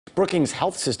Brookings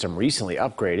Health system recently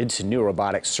upgraded to new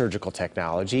robotic surgical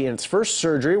technology, and its first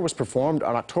surgery was performed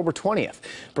on October 20th.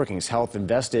 Brookings Health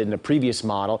invested in a previous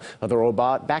model of the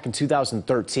robot back in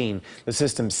 2013. The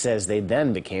system says they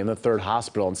then became the third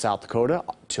hospital in South Dakota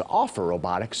to offer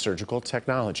robotic surgical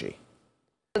technology.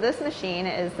 This machine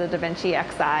is the Da Vinci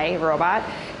Xi robot.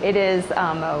 It is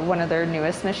one of their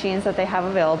newest machines that they have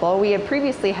available. We had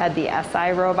previously had the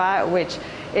SI robot, which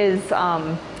is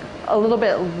a little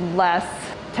bit less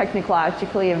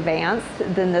technologically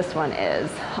advanced than this one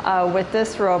is. With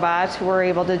this robot, we're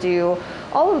able to do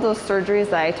all of those surgeries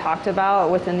that I talked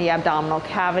about within the abdominal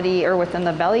cavity or within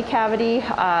the belly cavity,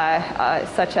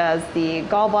 such as the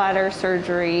gallbladder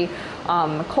surgery,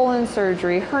 colon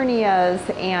surgery,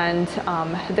 hernias, and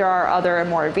there are other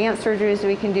more advanced surgeries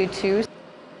we can do too.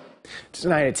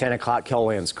 Tonight at 10 o'clock,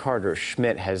 KELOLAND's Carter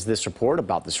Schmidt has this report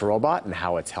about this robot and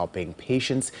how it's helping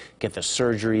patients get the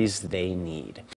surgeries they need.